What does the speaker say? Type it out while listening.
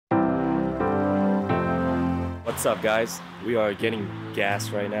What's up, guys? We are getting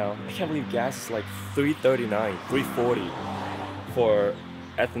gas right now. I can't believe gas is like $3.39, $3.40 for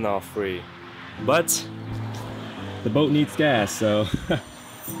ethanol free. But the boat needs gas, so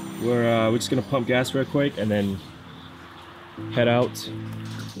we're just gonna pump gas real quick and then head out.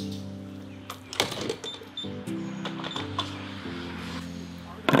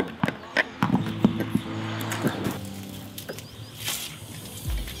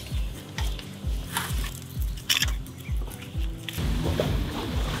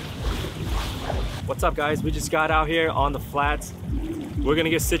 What's up, guys? We just got out here on the flats. We're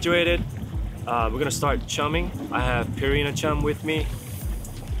gonna get situated. We're gonna start chumming. I have Purina chum with me.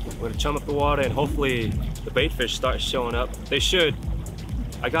 We're gonna chum up the water and hopefully the bait fish start showing up. They should.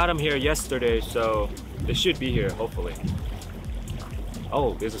 I got them here yesterday, so they should be here, hopefully.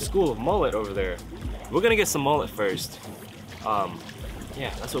 Oh, there's a school of mullet over there. We're gonna get some mullet first.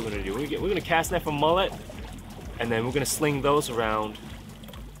 Yeah, that's what we're gonna do. We're gonna cast net for mullet, and then we're gonna sling those around.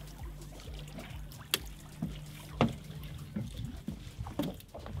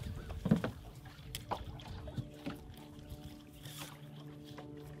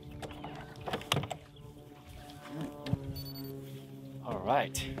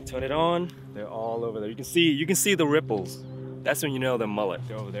 Alright, turn it on. They're all over there. You can see the ripples. That's when you know they're mullet.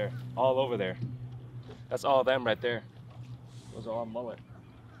 They're over there. All over there. That's all of them right there. Those are all mullet.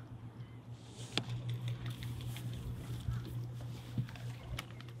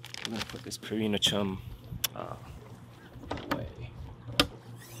 I'm gonna put this Purina chum away.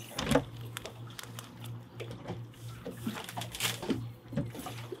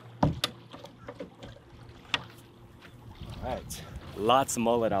 Alright. Lots of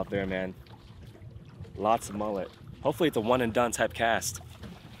mullet out there, man. Lots of mullet. Hopefully it's a one and done type cast.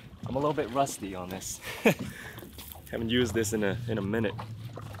 I'm a little bit rusty on this. Haven't used this in a minute.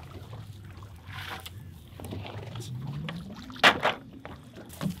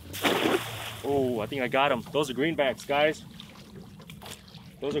 Oh, I think I got them. Those are greenbacks, guys.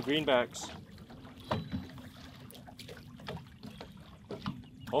 Those are greenbacks.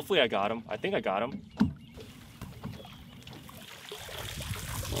 Hopefully I got them. I think I got them.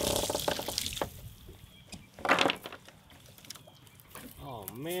 Oh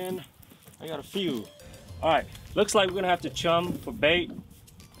man, I got a few. All right, looks like we're gonna have to chum for bait.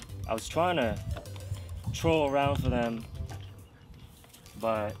 I was trying to troll around for them,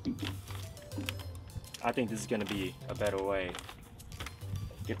 but I think this is gonna be a better way.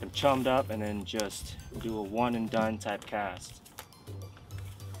 Get them chummed up and then just do a one and done type cast.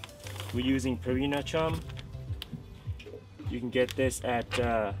 We're using Purina chum. You can get this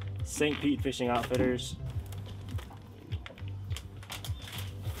at St. Pete Fishing Outfitters.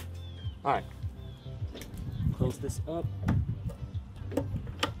 All right, close this up.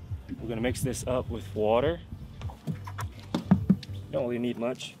 We're gonna mix this up with water. Don't really need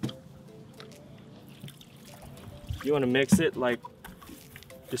much. You wanna mix it like,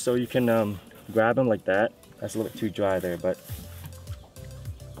 just so you can grab them like that. That's a little bit too dry there, but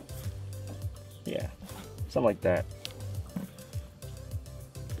yeah, something like that.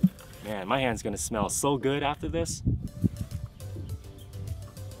 Man, my hand's gonna smell so good after this.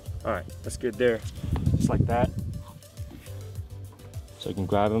 All right, that's good there. Just like that. So you can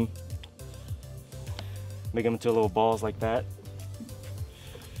grab them, make them into little balls like that.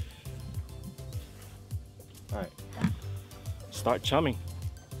 All right, start chumming.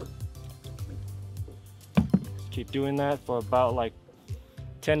 Just keep doing that for about like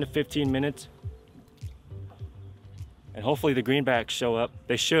 10 to 15 minutes. And hopefully the greenbacks show up.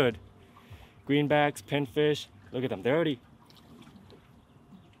 They should. Greenbacks, pinfish, look at them, they're already.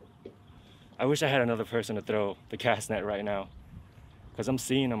 I wish I had another person to throw the cast net right now, because I'm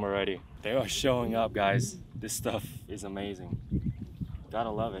seeing them already. They are showing up, guys. This stuff is amazing.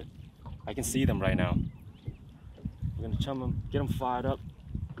 Gotta love it. I can see them right now. We're gonna chum them, get them fired up,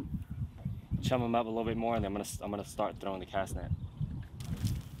 chum them up a little bit more, and then I'm gonna start throwing the cast net.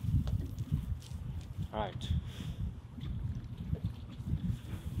 All right.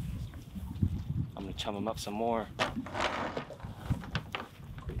 I'm gonna chum them up some more.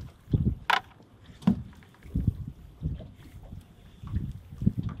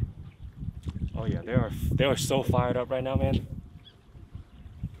 Oh yeah, they are so fired up right now, man.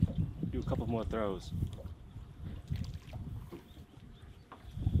 Do a couple more throws.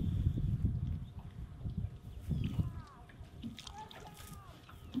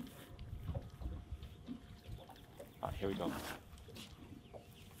 All right, here we go.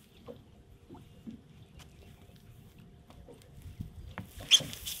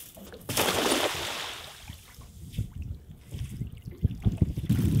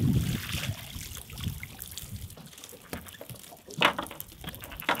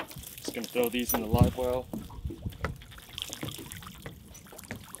 Throw these in the live well.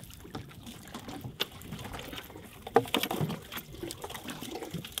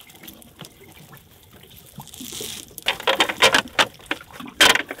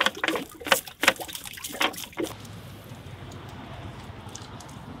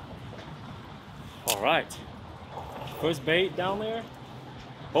 All right, first bait down there.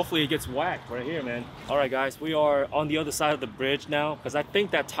 Hopefully it gets whacked right here, man. All right, guys, we are on the other side of the bridge now because I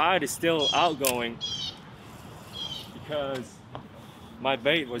think that tide is still outgoing because my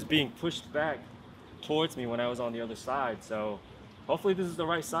bait was being pushed back towards me when I was on the other side. So hopefully this is the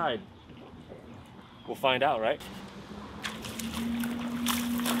right side. We'll find out, right?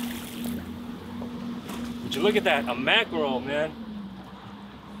 Would you look at that, a mackerel, man.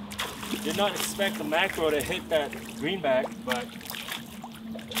 Did not expect the mackerel to hit that greenback, but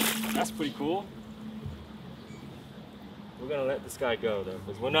that's pretty cool. We're gonna let this guy go though,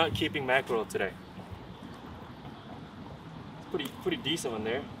 because we're not keeping mackerel today. It's pretty decent one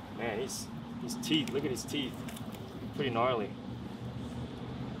there. Man, his teeth, look at his teeth. Pretty gnarly.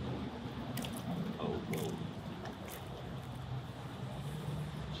 Oh, whoa.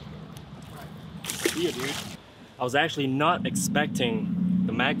 See ya, dude. I was actually not expecting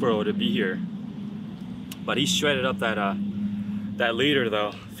the mackerel to be here, but he shredded up that leader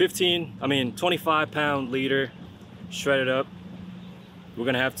though. 25-pound leader, shredded up. We're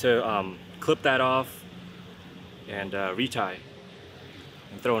gonna have to clip that off and retie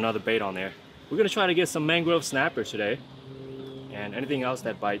and throw another bait on there. We're gonna try to get some mangrove snappers today and anything else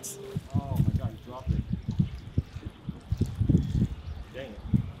that bites. Oh my god, he dropped it. Dang it.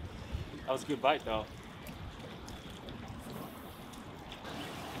 That was a good bite though.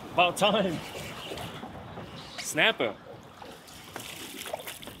 About time. Snapper.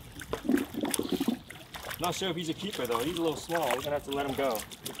 Not sure if he's a keeper though. He's a little small. We're gonna have to let him go.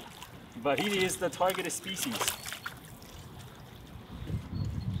 But he is the targeted species.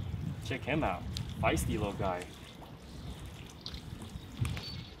 Check him out. Feisty little guy.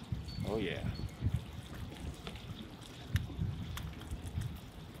 Oh yeah.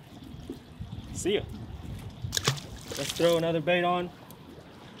 See ya. Let's throw another bait on.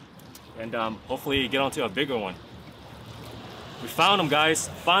 And hopefully get onto a bigger one. We found him, guys,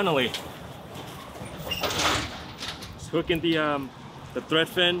 finally. Just hooking the thread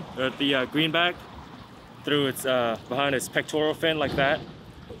fin, or the greenback, through its behind its pectoral fin like that.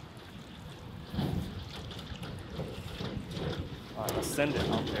 All right, let's send it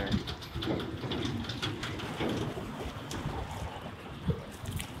out there.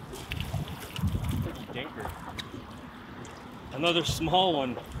 Dinker. Another small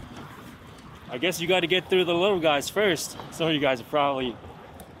one. I guess you got to get through the little guys first. Some of you guys are probably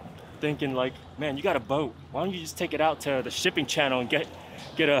thinking like, man, you got a boat. Why don't you just take it out to the shipping channel and get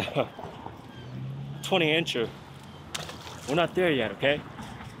a 20-incher? We're not there yet, okay?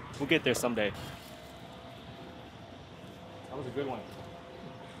 We'll get there someday. That was a good one.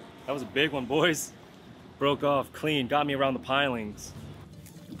 That was a big one, boys. Broke off clean, got me around the pilings.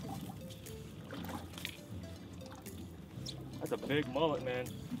 That's a big mullet, man.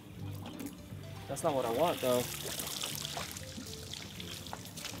 That's not what I want, though.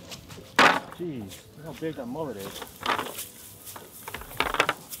 Jeez, look how big that mullet is.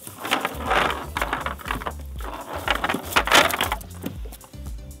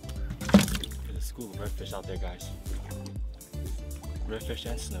 There's a school of redfish out there, guys. Redfish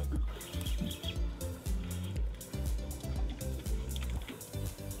and snook.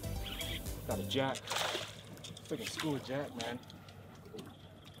 Got a jack. Freaking school of jack, man.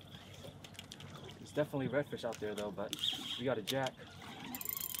 There's definitely redfish out there though, but we got a jack.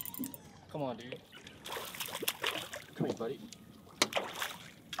 Come on, dude. Come here, buddy.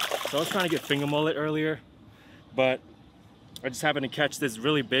 So I was trying to get finger mullet earlier, but I just happened to catch this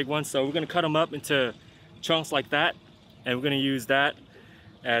really big one. So we're gonna cut them up into chunks like that, and we're gonna use that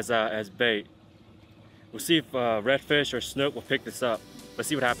as bait. We'll see if redfish or snook will pick this up. Let's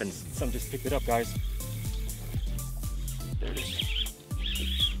see what happens. Some just picked it up, guys. There it is.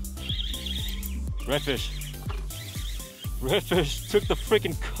 Redfish. Redfish took the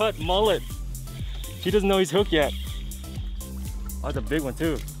freaking cut mullet. He doesn't know he's hooked yet. Oh, that's a big one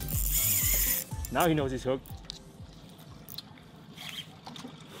too. Now he knows he's hooked.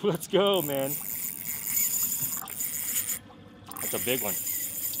 Let's go, man. That's a big one.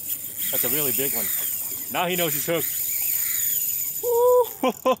 That's a really big one. Now he knows he's hooked.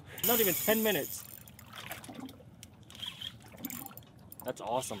 Woo! Not even 10 minutes. That's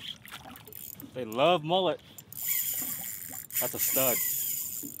awesome. They love mullet. That's a stud.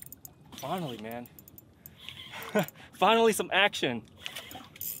 Finally, man. Finally some action.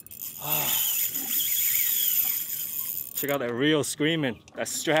 Check out that reel screaming.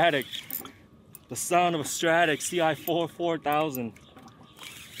 That's Stratic. The sound of a Stratic CI4 4000.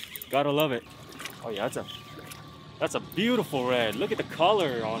 Gotta love it. Oh yeah, that's a beautiful red. Look at the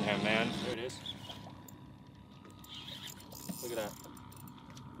color on him, man. There it is. Look at that.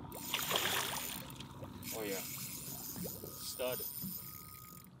 Oh yeah. Stud.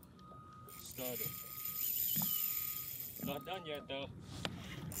 Stud. Not done yet though.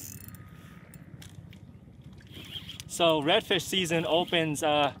 So redfish season opens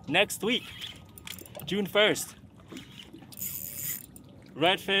next week, June 1st.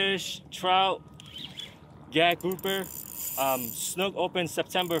 Redfish, trout, gag grouper, snook opens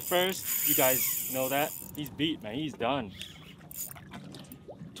September 1st. You guys know that. He's beat, man. He's done.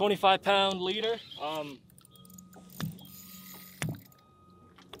 25-pound leader.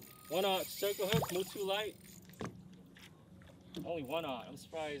 1/0 circle hook, Mutu light. Only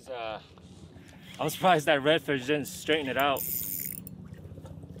 1/0. I'm surprised that redfish didn't straighten it out.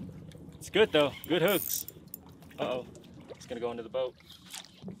 It's good though. Good hooks. Uh-oh. It's gonna go into the boat.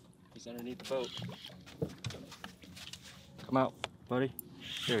 He's underneath the boat. Come out, buddy.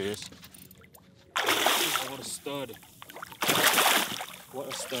 There he is. Oh, what a stud. What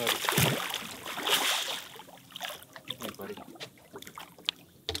a stud. Hey, buddy.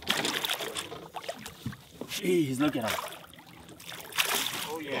 Jeez, look at him.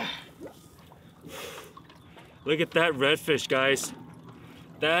 Oh, yeah. Look at that redfish, guys.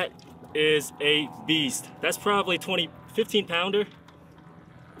 That is a beast. That's probably 15 pounder.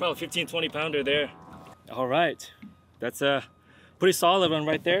 Probably 15, 20 pounder there. All right. That's a pretty solid one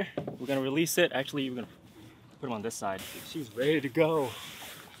right there. We're gonna release it. Actually, we're gonna put him on this side. She's ready to go.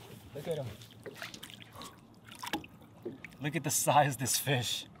 Look at him. Look at the size of this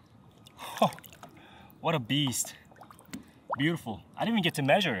fish. Oh, what a beast. Beautiful. I didn't even get to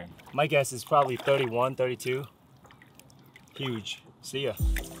measure him. My guess is probably 31, 32. Huge. See ya.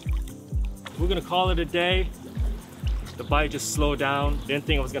 We're gonna call it a day. The bite just slowed down. Didn't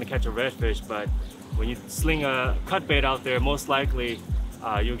think I was gonna catch a redfish, but when you sling a cut bait out there, most likely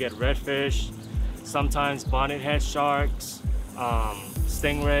you'll get redfish. Sometimes bonnethead sharks,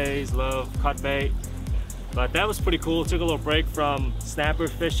 stingrays love cut bait. But that was pretty cool. Took a little break from snapper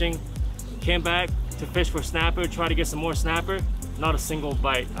fishing. Came back to fish for snapper, try to get some more snapper. Not a single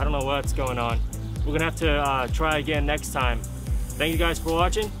bite. I don't know what's going on. We're gonna have to try again next time. Thank you guys for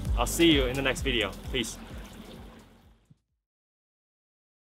watching. I'll see you in the next video. Peace.